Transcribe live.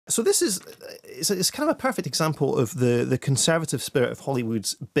So this is it's kind of a perfect example of the conservative spirit of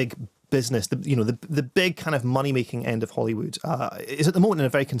Hollywood's big business. The big kind of money making end of Hollywood is at the moment in a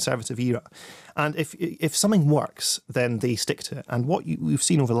very conservative era, and if something works, then they stick to it. And what we've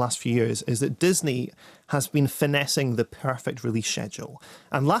seen over the last few years is that Disney has been finessing the perfect release schedule.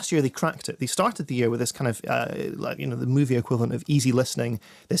 And last year they cracked it. They started the year with this kind of, the movie equivalent of easy listening,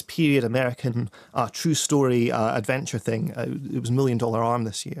 this period American true story adventure thing. It was $1 Million Arm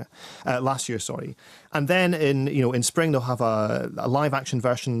last year, sorry. And then in spring they'll have a live action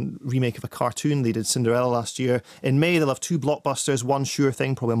version remake of a cartoon. They did Cinderella last year. In May they'll have 2 blockbusters, one sure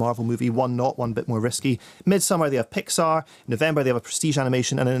thing, probably a Marvel movie, one not, one bit more risky. Midsummer they have Pixar. In November they have a prestige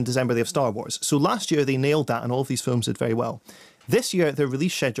animation, and then in December they have Star Wars. So last year they nailed that, and all of these films did very well. This year, their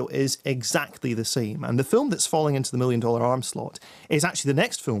release schedule is exactly the same. And the film that's falling into the $1 Million Arm slot is actually the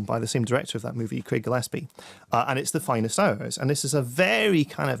next film by the same director of that movie, Craig Gillespie. And it's The Finest Hours. And this is a very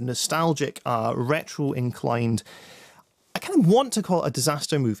kind of nostalgic, retro-inclined... I kind of want to call it a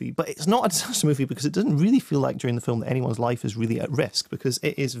disaster movie, but it's not a disaster movie because it doesn't really feel like during the film that anyone's life is really at risk, because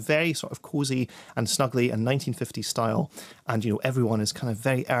it is very sort of cosy and snuggly and 1950s style, and everyone is kind of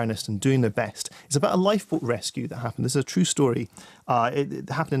very earnest and doing their best. It's about a lifeboat rescue that happened. This is a true story. It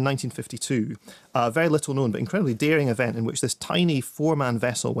happened in 1952. Very little known, but incredibly daring event in which this tiny 4-man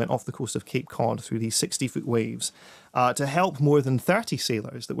vessel went off the coast of Cape Cod through these 60-foot waves to help more than 30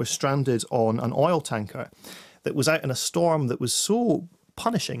 sailors that were stranded on an oil tanker that was out in a storm that was so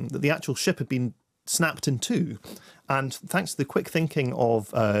punishing that the actual ship had been snapped in two. And thanks to the quick thinking of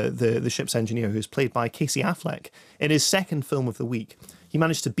the ship's engineer, who's played by Casey Affleck, in his second film of the week, he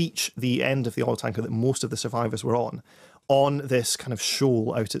managed to beach the end of the oil tanker that most of the survivors were on this kind of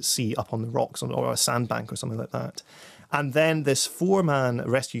shoal out at sea up on the rocks, or a sandbank or something like that. And then this 4-man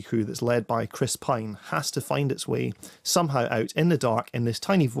rescue crew that's led by Chris Pine has to find its way somehow out in the dark in this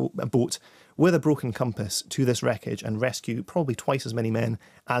tiny boat with a broken compass to this wreckage and rescue probably twice as many men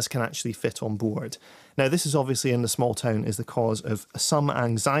as can actually fit on board. Now, this is obviously in the small town is the cause of some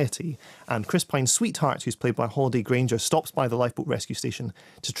anxiety, and Chris Pine's sweetheart, who's played by Holliday Granger, stops by the lifeboat rescue station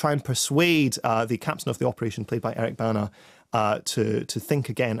to try and persuade the captain of the operation, played by Eric Bana, to think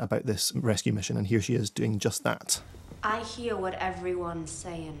again about this rescue mission, and here she is doing just that. I hear what everyone's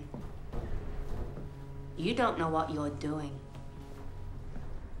saying. You don't know what you're doing.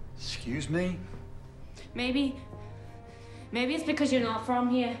 Excuse me? Maybe it's because you're not from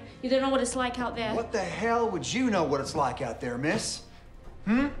here. You don't know what it's like out there. What the hell would you know what it's like out there, miss?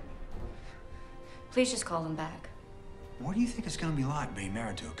 Please just call them back. What do you think it's gonna be like being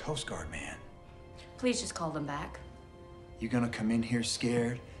married to a Coast Guard man? Please just call them back. You gonna come in here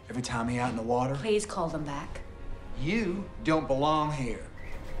scared every time he out in the water? Please call them back. You don't belong here.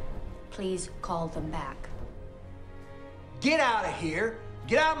 Please call them back. Get out of here,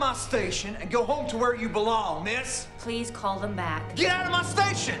 get out of my station, and go home to where you belong, miss. Please call them back. Get out of my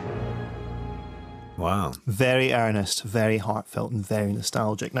station! Wow. Very earnest, very heartfelt, and very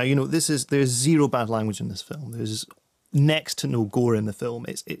nostalgic. Now, there's zero bad language in this film. There's next to no gore in the film.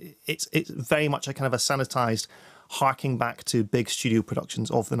 It's very much a kind of a sanitized harking back to big studio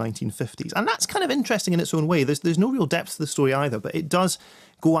productions of the 1950s. And that's kind of interesting in its own way. There's no real depth to the story either, but it does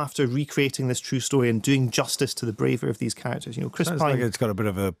go after recreating this true story and doing justice to the bravery of these characters. Chris Pine... like it's got a bit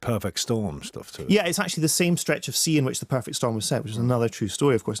of a Perfect Storm stuff to it. Yeah, it's actually the same stretch of sea in which the Perfect Storm was set, which is another true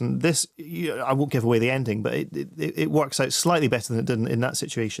story, of course. And this, I won't give away the ending, but it works out slightly better than it did in that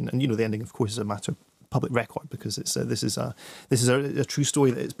situation. And, the ending, of course, is a matter of public record, because this is a true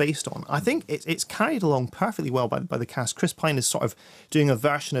story that it's based on. I think it's carried along perfectly well by the cast. Chris Pine is sort of doing a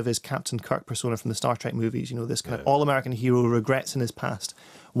version of his Captain Kirk persona from the Star Trek movies. This kind of all-American hero, regrets in his past,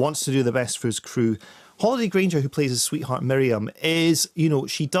 wants to do the best for his crew. Holliday Granger, who plays his sweetheart Miriam, is,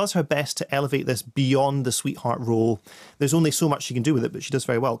 she does her best to elevate this beyond the sweetheart role. There's only so much she can do with it, but she does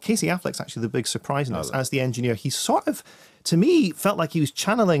very well. Casey Affleck's actually the big surprise in this as the engineer. He's sort of, to me, felt like he was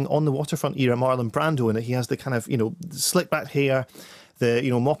channeling On the Waterfront era Marlon Brando, in that he has the kind of, slick back hair, the,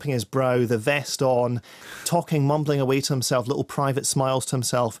 mopping his brow, the vest on, talking, mumbling away to himself, little private smiles to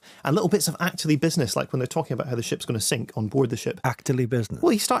himself, and little bits of actorly business, like when they're talking about how the ship's going to sink on board the ship. Actorly business?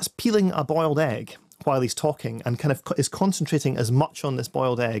 Well, he starts peeling a boiled egg while he's talking, and kind of is concentrating as much on this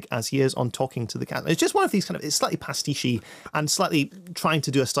boiled egg as he is on talking to the captain. It's just one of these kind of, it's slightly pastiche and slightly trying to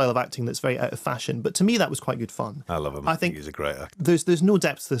do a style of acting that's very out of fashion. But to me, that was quite good fun. I love him. I think he's a great actor. There's no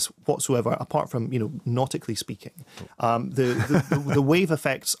depth to this whatsoever, apart from, nautically speaking. The wave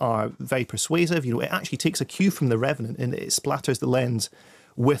effects are very persuasive. It actually takes a cue from The Revenant, and it splatters the lens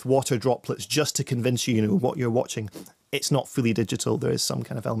with water droplets just to convince you, what you're watching. It's not fully digital. There is some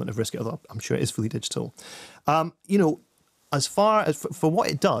kind of element of risk, although I'm sure it is fully digital. as far as for what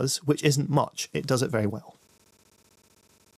it does, which isn't much, it does it very well.